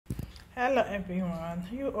Hello everyone,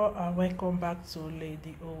 you all are welcome back to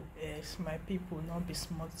Lady OS. My people, not be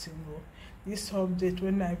smart single. This update,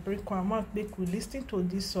 when I bring one out, make we listen to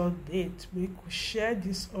this update, make we share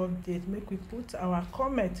this update, make we put our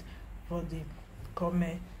comment for the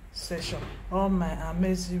comment section. All my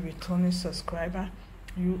amazing returning subscriber,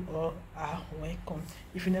 you all are welcome.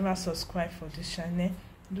 If you never subscribe for this channel,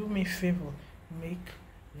 do me a favor, make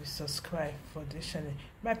you subscribe for this channel.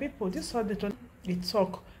 My people, this update we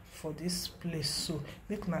talk for this place, so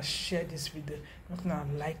make una share this video, make una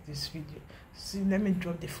like this video. See, let me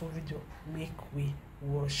drop the full video, make we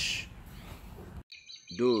watch.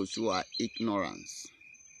 Those who are ignorant.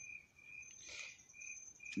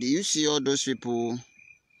 Do you see all those people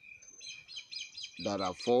that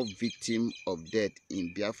are fall victim of death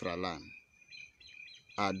in Biafra land?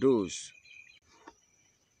 Are those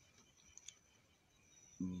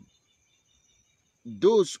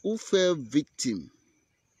who fell victim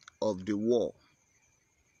of the war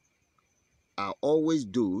are always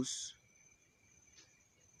those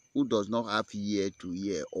who does not have ear to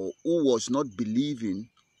hear, or who was not believing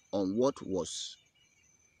on what was,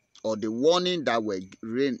 or the warning that were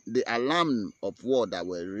the alarm of war that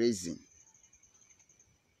were raising.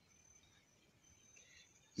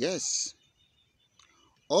 Yes,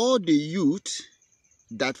 all the youth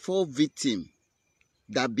that fall victim,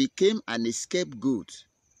 that became an scapegoat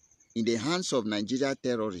in the hands of Nigeria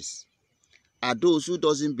terrorists, are those who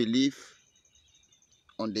doesn't believe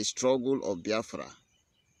on the struggle of Biafra.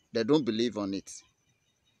 They don't believe on it.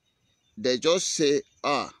 They just say,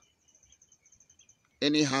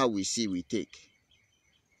 anyhow we see, we take.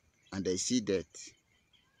 And they see that.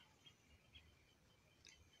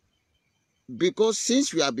 Because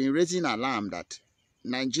since we have been raising alarm that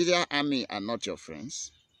Nigeria army are not your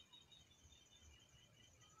friends,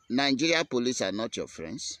 Nigeria police are not your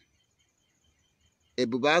friends,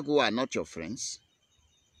 Ebubagu are not your friends,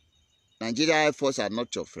 Nigeria Air Force are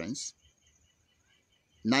not your friends,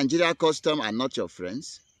 Nigeria Custom are not your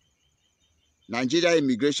friends, Nigeria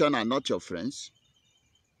Immigration are not your friends,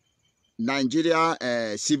 Nigeria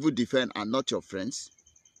Civil Defense are not your friends.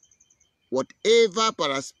 Whatever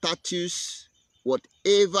parastatus,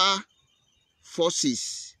 whatever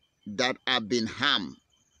forces that have been harmed,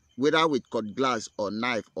 whether with cutlass or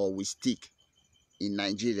knife or with stick in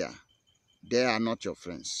Nigeria, they are not your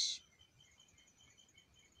friends.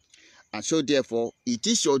 And so therefore, it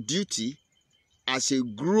is your duty as a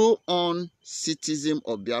grown-on citizen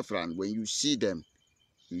of Biafra, when you see them,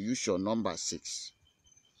 you use your number 6.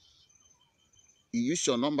 You use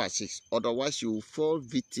your number 6, otherwise you will fall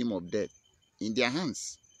victim of death in their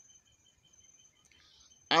hands.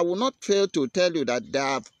 I will not fail to tell you that they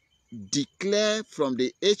have declared from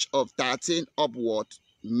the age of 13 upward,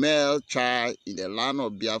 male child in the land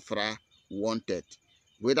of Biafra wanted.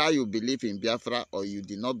 Whether you believe in Biafra or you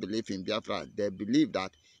do not believe in Biafra, they believe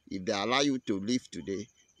that if they allow you to live today,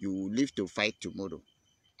 you will live to fight tomorrow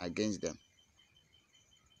against them.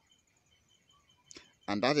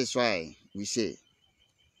 And that is why we say,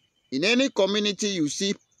 in any community you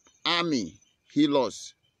see army,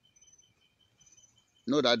 healers,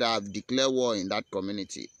 know that they have declared war in that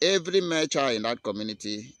community. Every male child in that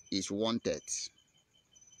community is wanted.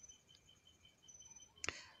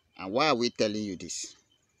 And why are we telling you this?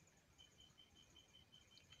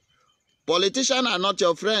 Politicians are not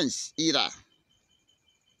your friends either.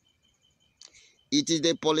 It is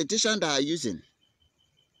the politicians that are using.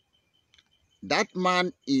 That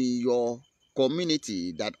man in your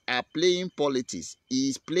community that are playing politics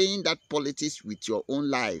is playing that politics with your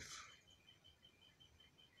own life.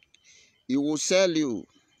 He will sell you.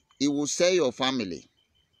 He will sell your family.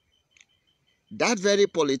 That very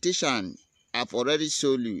politician have already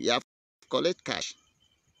sold you. You have collect cash,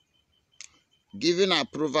 giving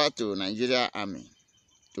approval to Nigeria army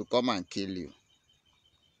to come and kill you.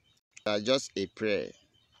 They are just a prayer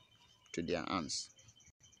to their hands.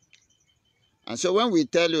 And so when we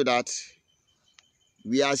tell you that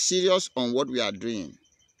we are serious on what we are doing,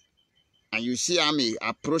 and you see army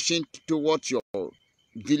approaching towards your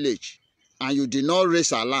village, and you did not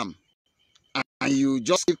raise alarm, and you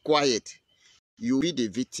just keep quiet, you will be the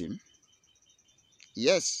victim.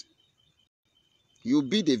 Yes, you will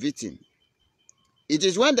be the victim. It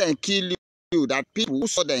is when they kill you that people who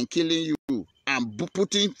saw them killing you and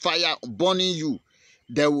putting fire, burning you,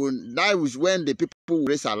 that is when the people will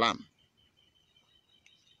raise alarm.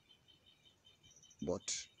 But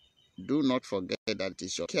do not forget that it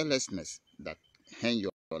is your carelessness that hang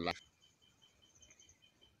your life.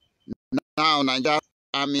 Now Nigeria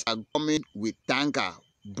army are coming with tanker,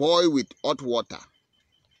 boil with hot water.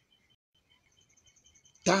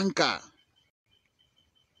 Tanker.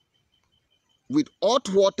 with hot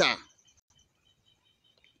water.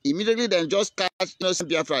 Immediately then just catch innocent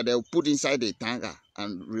Biafra, they'll put inside the tanker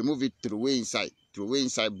and remove it through way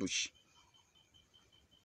inside bush.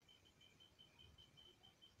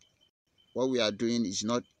 What we are doing is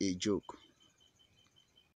not a joke.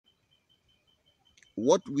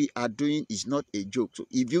 What we are doing is not a joke. So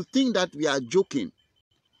if you think that we are joking,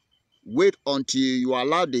 wait until you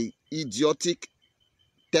allow the idiotic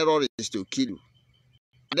terrorists to kill you.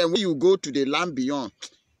 And then when you go to the land beyond,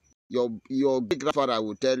 your big grandfather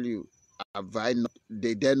will tell you,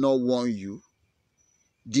 did they not warn you?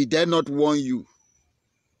 Did they not warn you?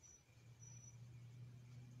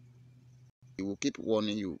 He will keep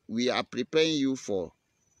warning you. We are preparing you for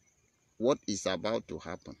what is about to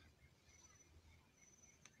happen.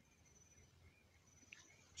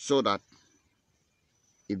 So that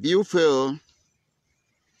if you fail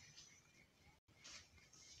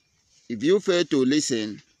to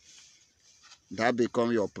listen, that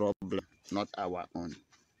becomes your problem, not our own.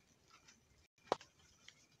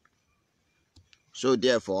 So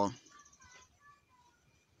therefore,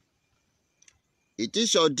 it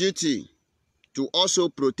is your duty to also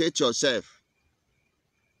protect yourself.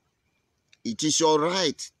 It is your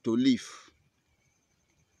right to live.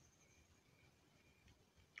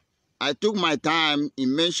 I took my time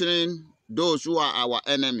in mentioning those who are our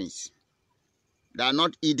enemies. They are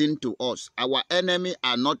not hidden to us. Our enemies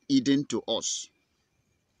are not hidden to us.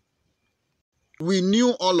 We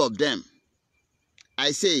knew all of them.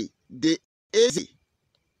 I say, the easy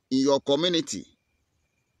in your community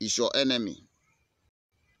is your enemy.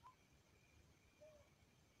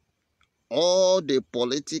 All the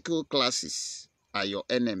political classes are your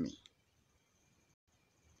enemy.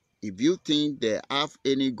 If you think they have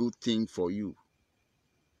any good thing for you,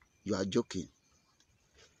 you are joking.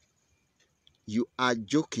 You are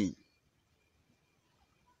joking.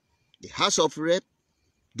 The House of Rep,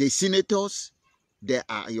 the senators, they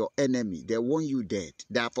are your enemy. They want you dead.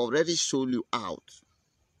 They have already sold you out.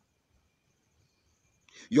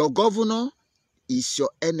 Your governor is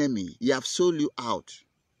your enemy. He have sold you out.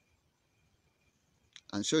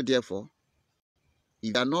 And so therefore,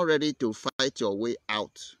 if you are not ready to fight your way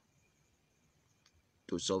out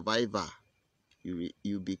to survivor,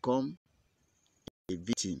 you become a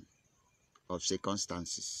victim of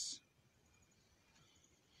circumstances.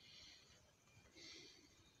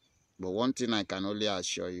 But one thing I can only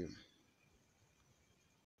assure you,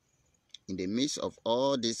 in the midst of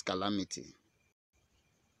all this calamity,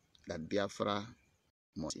 that Biafra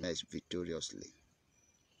must emerge victoriously.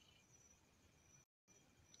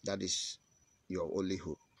 That is your only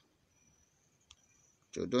hope.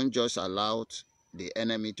 So don't just allow the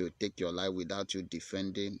enemy to take your life without you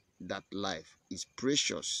defending that life. It's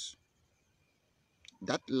precious.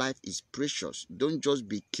 That life is precious. Don't just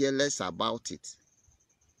be careless about it.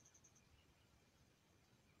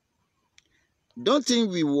 Don't think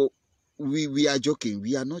we are joking.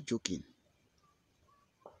 We are not joking.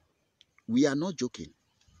 We are not joking.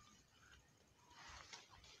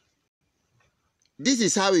 This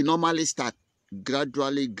is how we normally start.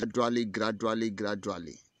 Gradually,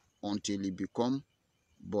 until it becomes.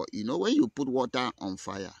 But you know, when you put water on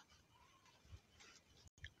fire,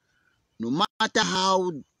 no matter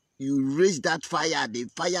how you raise that fire, the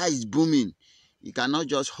fire is booming. You cannot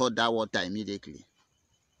just hold that water immediately.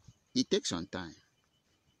 It takes some time.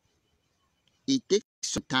 It takes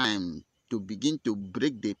some time to begin to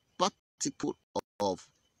break the particle of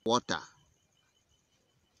water.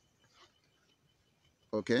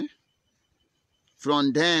 Okay?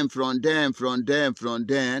 From then,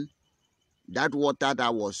 that water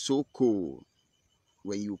that was so cold,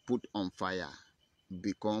 when you put on fire,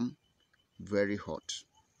 become very hot.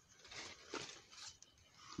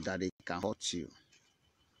 That it can hurt you.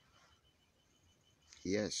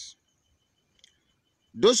 Yes.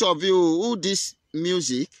 Those of you who this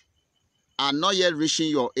music are not yet reaching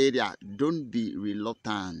your area, don't be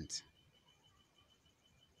reluctant.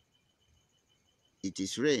 It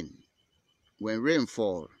is rain. When rain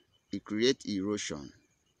falls, it creates erosion.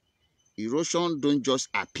 Erosion don't just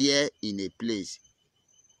appear in a place.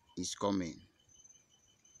 It's coming.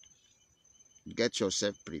 Get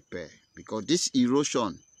yourself prepared, because this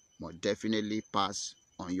erosion must definitely pass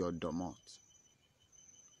on your domot.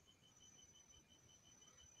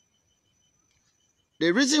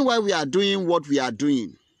 The reason why we are doing what we are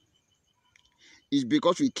doing is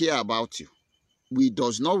because we care about you. We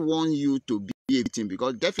does not want you to be a victim,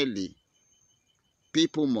 because definitely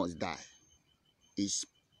people must die.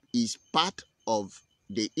 It's part of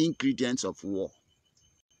the ingredients of war.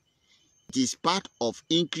 It is part of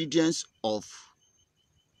ingredients of,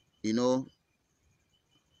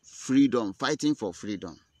 freedom, fighting for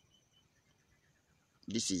freedom.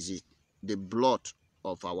 This is it. The blood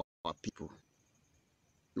of our people.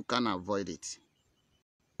 You can't avoid it.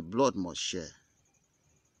 The blood must share.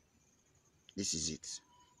 This is it.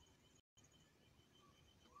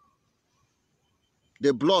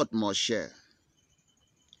 The blood must share.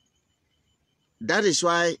 That is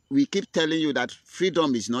why we keep telling you that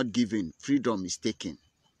freedom is not given, freedom is taken.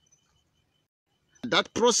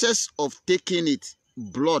 That process of taking it,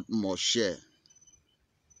 blood must share.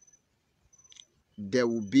 There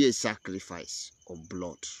will be a sacrifice of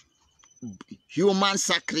blood. Human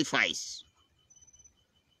sacrifice.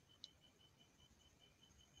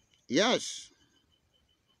 Yes.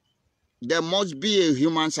 There must be a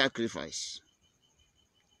human sacrifice.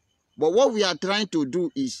 But what we are trying to do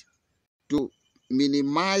is to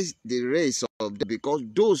minimize the race of them, because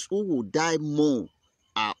those who will die more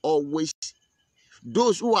are always,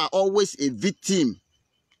 those who are always a victim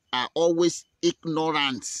are always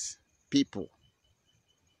ignorant people.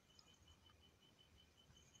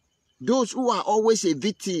 Those who are always a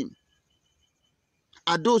victim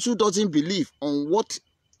are those who doesn't believe on what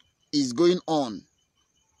is going on.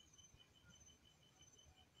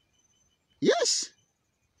 Yes.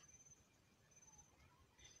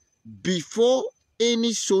 Before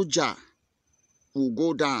any soldier will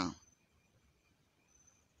go down,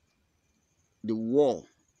 the war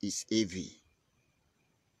is heavy.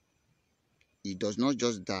 He does not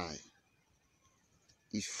just die.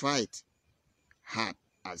 He fights hard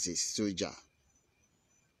as a soldier.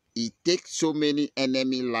 He takes so many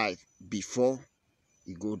enemy lives before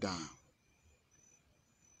he go down.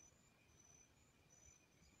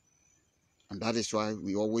 And that is why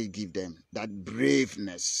we always give them that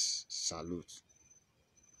braveness salute.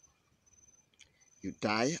 You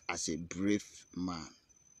die as a brave man.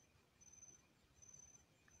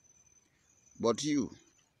 But you,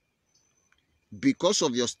 because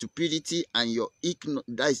of your stupidity and your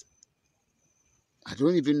ignorance, I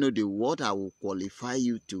don't even know the word I will qualify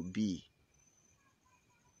you to be.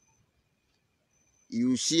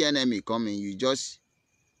 You see enemy coming, you just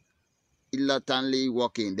illegally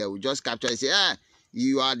walking. They will just capture you, say, ah,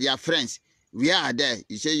 you are their friends. We are there.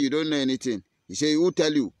 You say you don't know anything. You say, who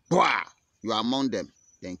tell you? Bah! You are among them.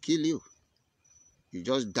 Then kill you. You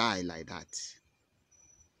just die like that.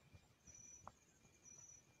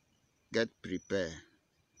 Get prepared.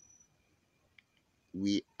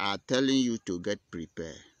 We are telling you to get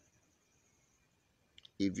prepared.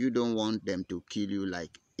 If you don't want them to kill you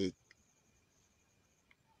like a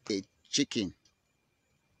chicken.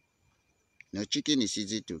 Now, chicken is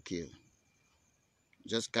easy to kill.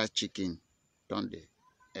 Just catch chicken, turn the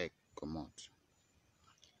egg, come out.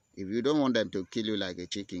 If you don't want them to kill you like a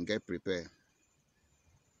chicken, get prepared.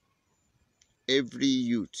 Every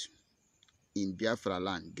youth in Biafra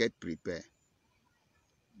land, get prepared.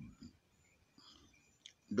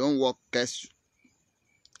 Don't walk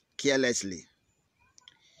carelessly.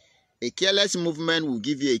 A careless movement will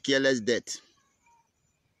give you a careless death.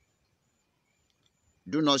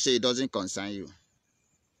 Do not say it doesn't concern you.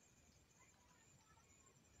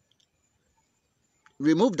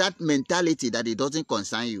 Remove that mentality that it doesn't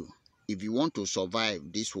concern you if you want to survive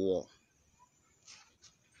this war.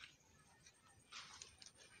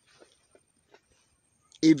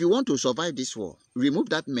 If you want to survive this war, remove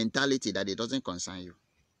that mentality that it doesn't concern you.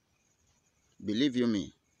 Believe you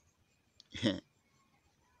me,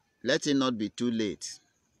 let it not be too late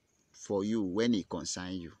for you when it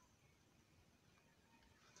concerns you.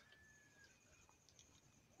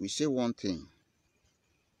 We say one thing,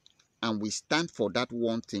 and we stand for that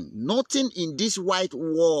one thing. Nothing in this white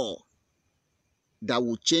wall that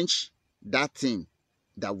will change that thing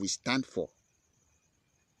that we stand for.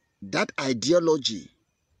 That ideology,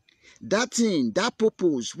 that thing, that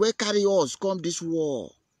purpose, where carry us come this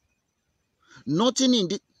war. Nothing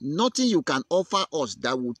you can offer us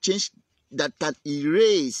that will change, that can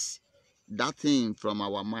erase that thing from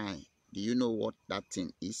our mind. Do you know what that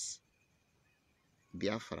thing is?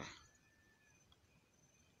 Biafra.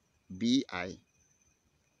 B-I-A-F-R-A.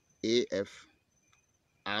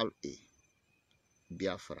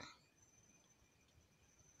 Biafra.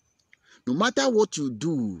 No matter what you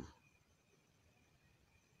do,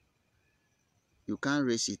 you can't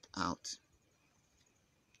race it out.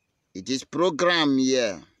 It is programmed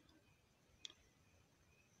here.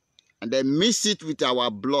 And they mix it with our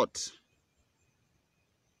blood.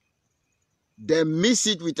 They mix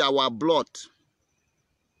it with our blood.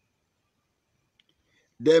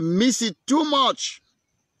 They mix it too much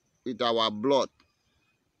with our blood.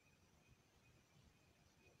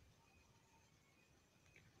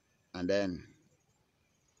 And then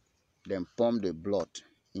pump the blood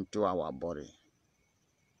into our body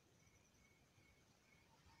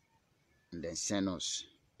and then send us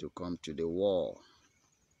to come to the war.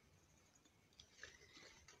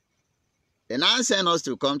 They now send us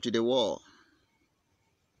to come to the war.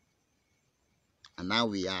 And now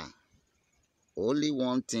we are. Only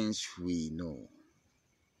one thing we know.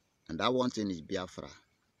 And that one thing is Biafra.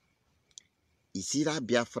 It's either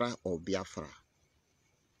Biafra or Biafra.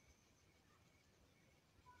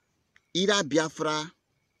 Either Biafra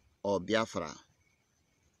or Biafra.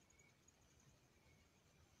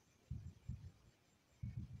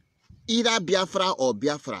 Either Biafra or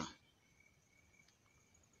Biafra.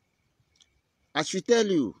 I should tell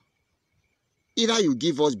you, either you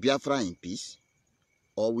give us Biafra in peace,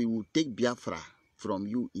 or we will take Biafra from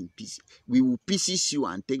you in peace. We will pieces you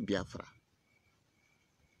and take Biafra.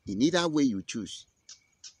 In either way you choose.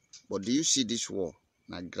 But do you see this war?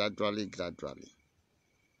 Now gradually.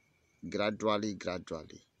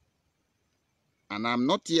 And I'm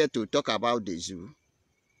not here to talk about the zoo.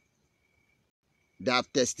 They are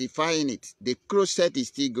testifying it. The crusade is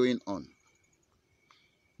still going on.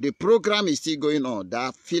 The program is still going on. They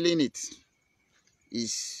are feeling it.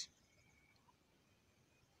 If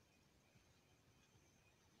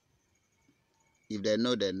they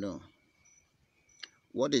know, they know.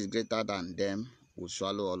 What is greater than them will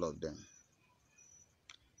swallow all of them.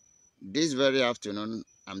 This very afternoon,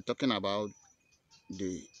 I'm talking about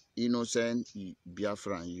the innocent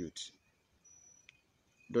Biafran youth.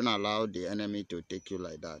 Don't allow the enemy to take you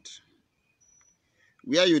like that.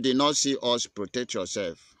 Where you did not see us, protect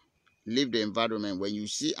yourself. Leave the environment. When you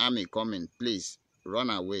see army coming, please run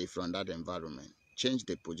away from that environment. Change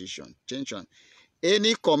the position. Change on.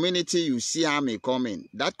 Any community you see army coming,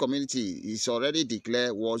 that community is already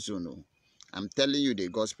declared war zone. I'm telling you the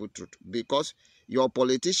gospel truth. Because your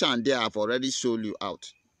politicians there have already sold you out.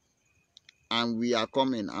 And we are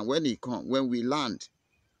coming. And when we land,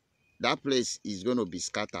 that place is going to be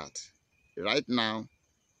scattered. Right now,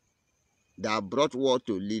 they have brought war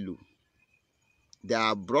to Lilu. They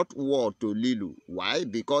have brought war to Lilu. Why?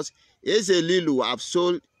 Because Eze Lilu have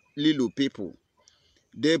sold Lilu people.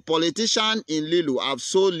 The politician in Lilu have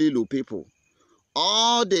sold Lilu people.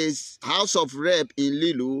 All the House of Rep in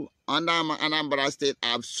Lilu, under Anambra State,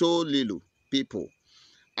 have sold Lilu people.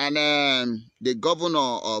 And the governor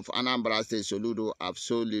of Anambra State, Soludo, have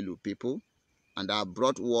sold Lilu people. And have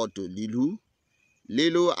brought war to Lilu.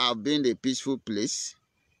 Lilu have been a peaceful place.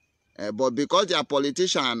 But because their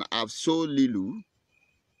politicians have sold Lilu,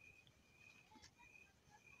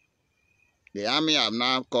 the army have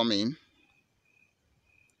now come in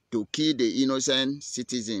to kill the innocent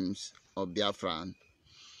citizens of Biafra.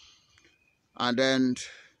 And then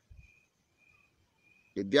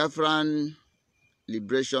the Biafran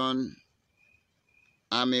Liberation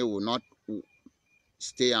Army will not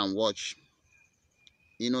stay and watch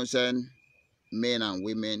innocent men and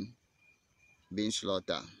women being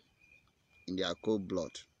slaughtered in their cold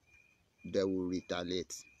blood. They will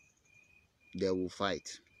retaliate. They will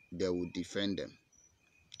fight. They will defend them.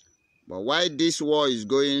 But while this war is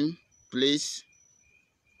going, please,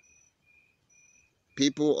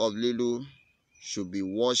 people of Lilu should be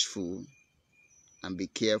watchful and be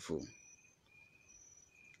careful.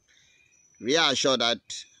 Reassure that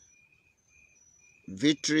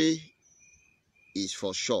victory is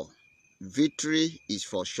for sure. Victory is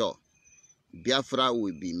for sure. Biafra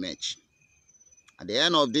will be matched. At the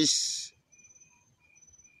end of this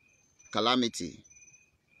calamity,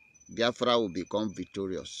 Biafra will become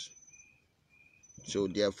victorious. So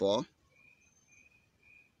therefore,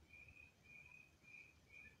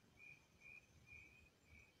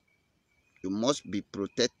 you must be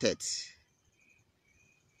protected.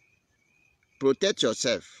 Protect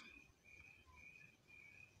yourself.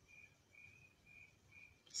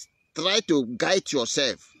 Try to guide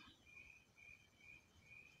yourself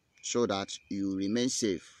so that you remain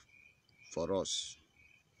safe for us.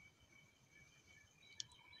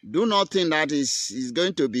 Do not think that is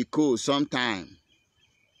going to be cool sometime.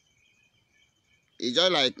 It's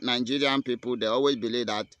just like Nigerian people, they always believe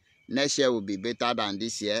that next year will be better than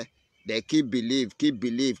this year. They keep believe,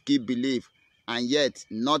 and yet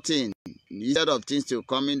nothing. Instead of things to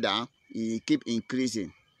coming down, it keep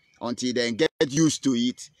increasing until they get used to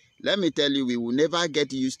it. Let me tell you, we will never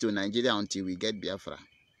get used to Nigeria until we get Biafra.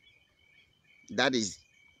 That is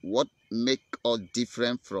what makes us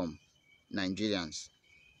different from Nigerians.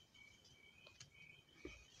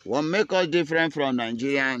 What makes us different from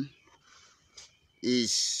Nigerians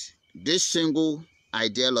is this single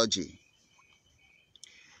ideology.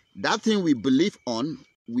 That thing we believe on,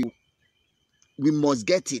 we must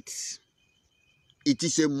get it. It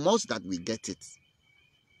is a must that we get it.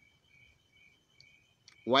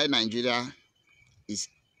 why Nigeria is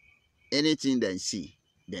anything then see,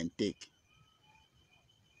 then take.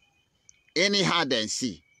 Anyhow then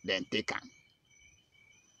see, then take am.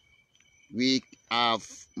 We have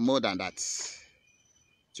more than that.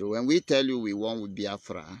 So when we tell you we want with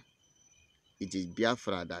Biafra, it is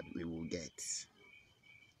Biafra that we will get.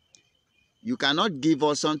 You cannot give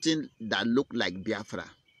us something that look like Biafra.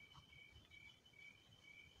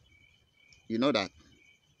 You know that?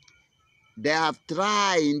 They have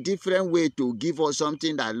tried in different ways to give us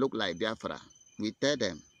something that look like Biafra. We tell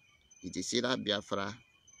them, it is either Biafra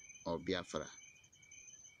or Biafra.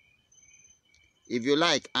 If you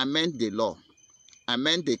like, amend the law,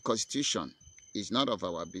 amend the constitution. It's none of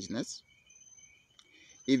our business.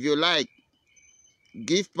 If you like,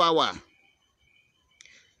 give power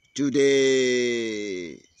to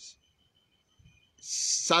the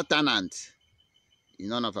Satanant. It's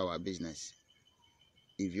none of our business.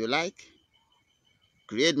 If you like,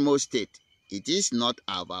 create more state. It is not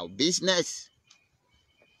our business.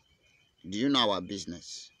 Do you know our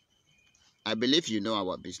business? I believe you know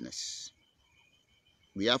our business.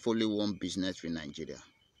 We have only one business in Nigeria.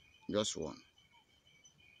 Just one.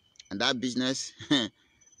 And that business,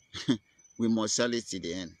 we must sell it to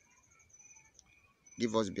the end.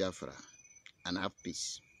 Give us Biafra and have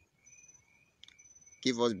peace.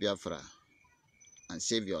 Give us Biafra and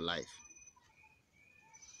save your life.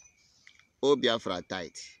 Oh Biafra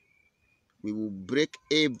tight. We will break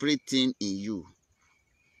everything in you.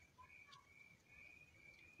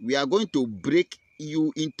 We are going to break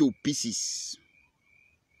you into pieces.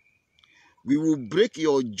 We will break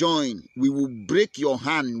your joint. We will break your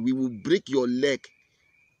hand. We will break your leg.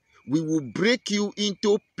 We will break you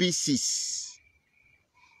into pieces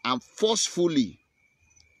and forcefully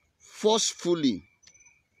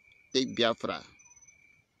take Biafra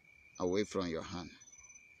away from your hand.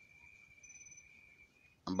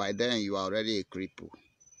 And by then you are already a cripple.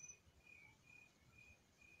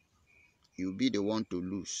 You'll be the one to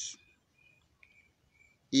lose.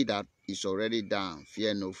 He that is already down,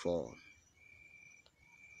 fear no fall.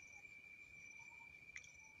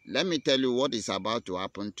 Let me tell you what is about to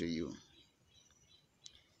happen to you.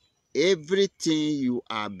 Everything you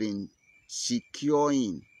have been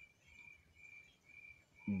securing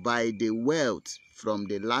by the wealth from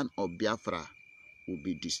the land of Biafra will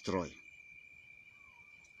be destroyed.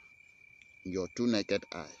 Your two naked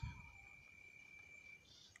eye.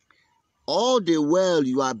 All the wealth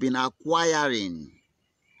you have been acquiring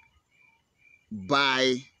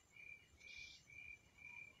by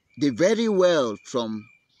the very wealth from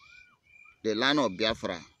the land of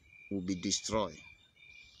Biafra will be destroyed,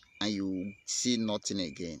 and you will see nothing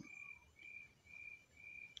again.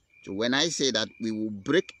 So when I say that we will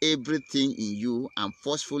break everything in you and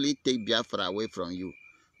forcefully take Biafra away from you,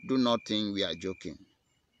 do not think we are joking.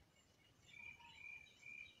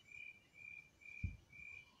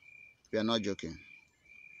 We are not joking.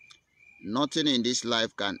 Nothing in this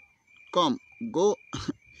life can come, go.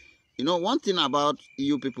 You know, one thing about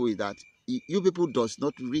you people is that you people does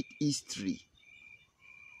not read history.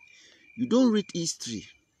 You don't read history.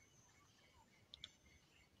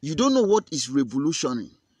 You don't know what is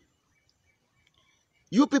revolutionary.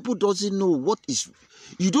 You people doesn't know what is.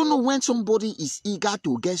 You don't know when somebody is eager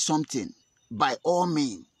to get something by all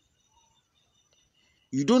means.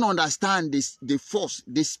 You don't understand this, the force,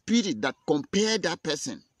 the spirit that compare that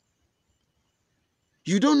person.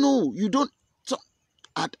 You don't know. You don't. So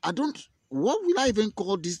I don't. What will I even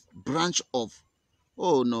call this branch of?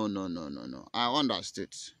 Oh no. I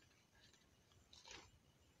understood.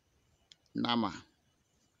 Nama.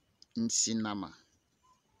 Nsinama.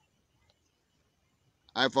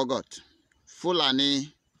 I forgot.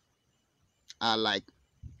 Fulani are like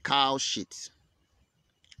cow shit.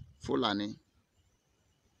 Fulani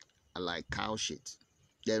are like cow shit.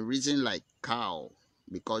 The reason like cow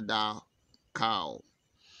because that cow.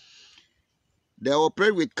 They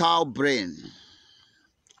operate with cow brain.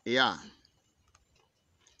 Yeah.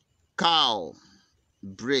 Cow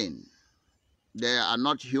brain. They are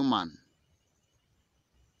not human.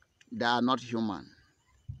 They are not human.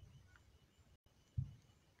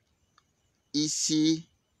 You see,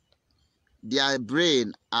 their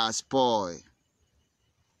brain are spoiled.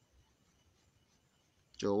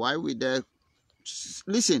 So why would they?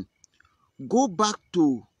 Listen, go back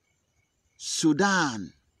to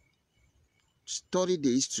Sudan. Study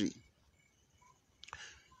the history.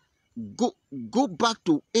 Go back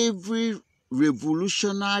to every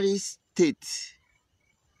revolutionary state.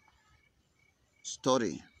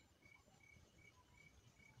 Story.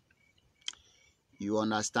 You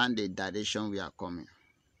understand the direction we are coming.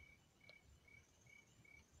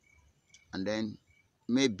 And then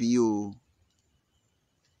maybe you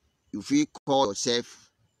feel call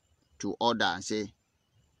yourself to order and say,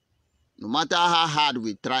 no matter how hard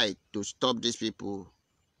we try to stop these people,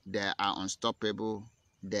 they are unstoppable.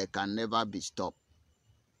 They can never be stopped.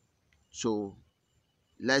 So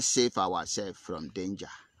let's save ourselves from danger,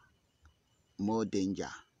 more danger,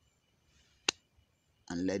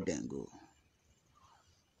 and let them go.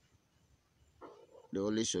 The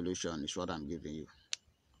only solution is what I'm giving you.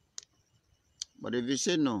 But if you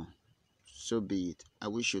say no, so be it. I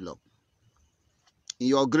wish you luck in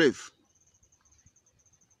your grave,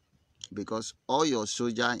 because all your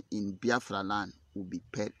soldiers in Biafra land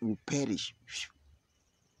will perish.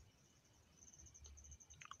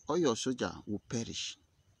 All your soldiers will perish.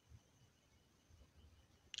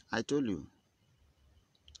 I told you,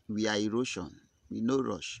 we are erosion. We no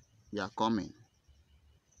rush. We are coming.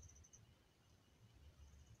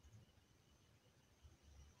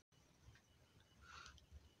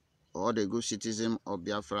 All the good citizens of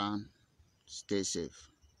Biafra, stay safe.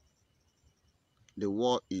 The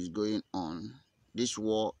war is going on. This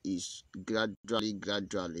war is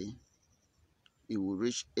gradually, it will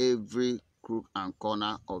reach every crook and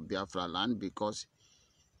corner of Biafra land, because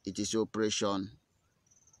it is operation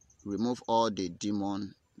remove all the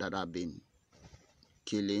demons that have been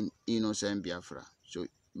killing innocent Biafra. So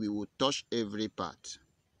we will touch every part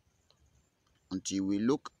until we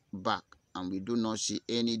look back and we do not see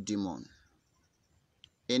any demon,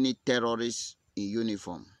 any terrorist in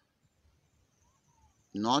uniform.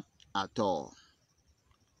 Not at all.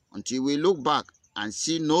 Until we look back and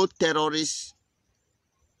see no terrorists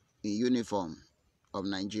in uniform of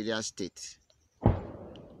Nigeria state,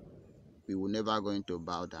 we will never going to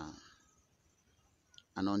bow down.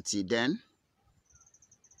 And until then,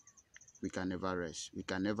 we can never rest. We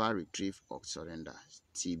can never retrieve or surrender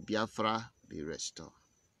till Biafra be restored.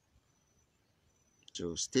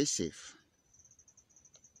 So stay safe.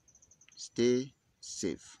 Stay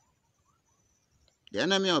safe. The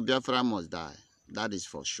enemy of Biafra must die. That is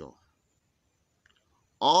for sure.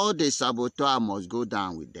 All the saboteurs must go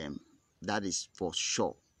down with them. That is for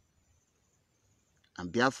sure. And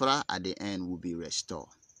Biafra at the end will be restored.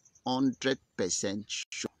 100%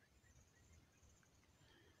 sure.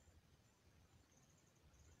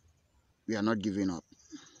 We are not giving up.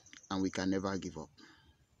 And we can never give up.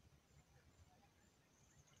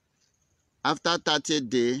 After 30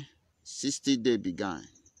 days, 60 days began.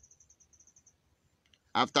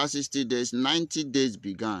 After 60 days, 90 days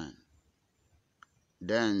began.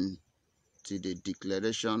 Then to the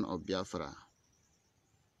declaration of Biafra.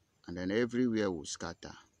 And then everywhere will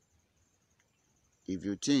scatter. If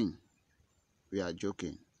you think we are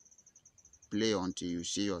joking, play until you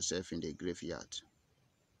see yourself in the graveyard.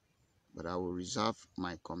 But I will reserve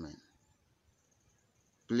my comment.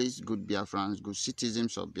 Please, good Biafrans, good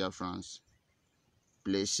citizens of Biafrans,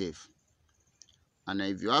 play safe. And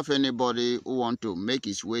if you have anybody who want to make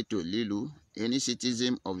his way to Lilu, any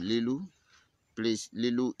citizen of Lilu, please,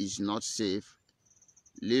 Lilu is not safe.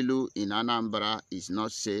 Lilu in Anambra is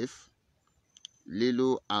not safe.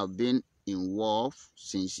 Lilu have been in war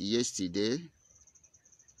since yesterday.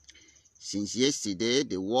 Since yesterday,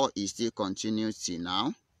 the war is still continuing till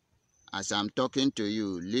now. As I'm talking to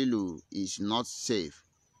you, Lilu is not safe.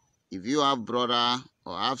 If you have brother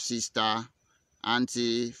or have sister,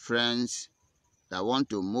 auntie, friends that want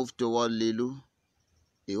to move toward Lilu,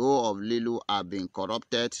 the whole of Lilu have been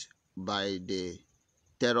corrupted by the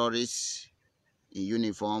terrorists in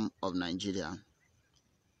uniform of Nigeria.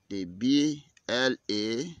 The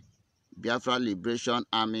BLA, Biafra Liberation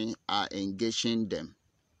Army, are engaging them.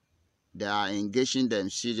 They are engaging them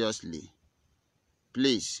seriously.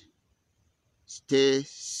 Please, stay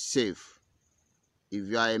safe. If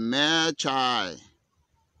you are a male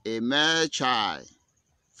child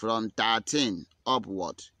from 13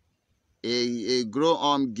 upward, a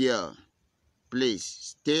grown-up girl, please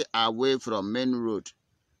stay away from main road.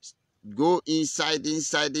 Go inside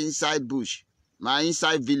bush, my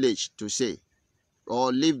inside village to say,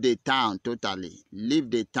 or leave the town totally. Leave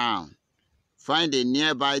the town. Find a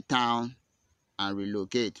nearby town and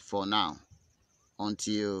relocate for now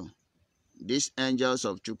until these angels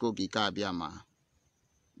of Chukwukika Abiyama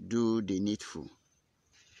do the needful.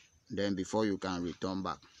 Then before you can return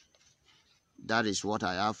back. That is what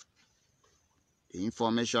I have, the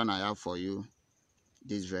information I have for you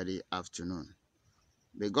this very afternoon.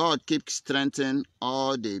 May God keep strengthening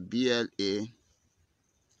all the BLA.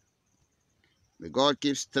 May God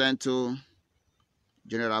keep strengthening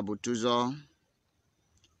General Butuzo.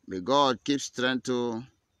 May God keep strengthening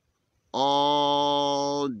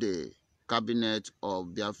all the cabinet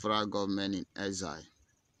of Biafra government in exile.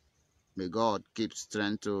 May God keep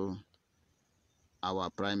strength to our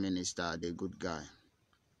Prime Minister, the good guy.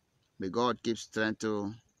 May God keep strength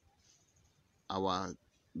to our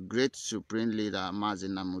great Supreme Leader, Mazi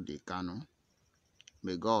Nnamdi Kanu.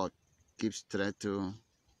 May God keep strength to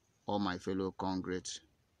all my fellow congrats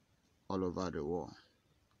all over the world.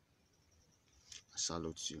 I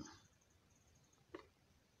salute you.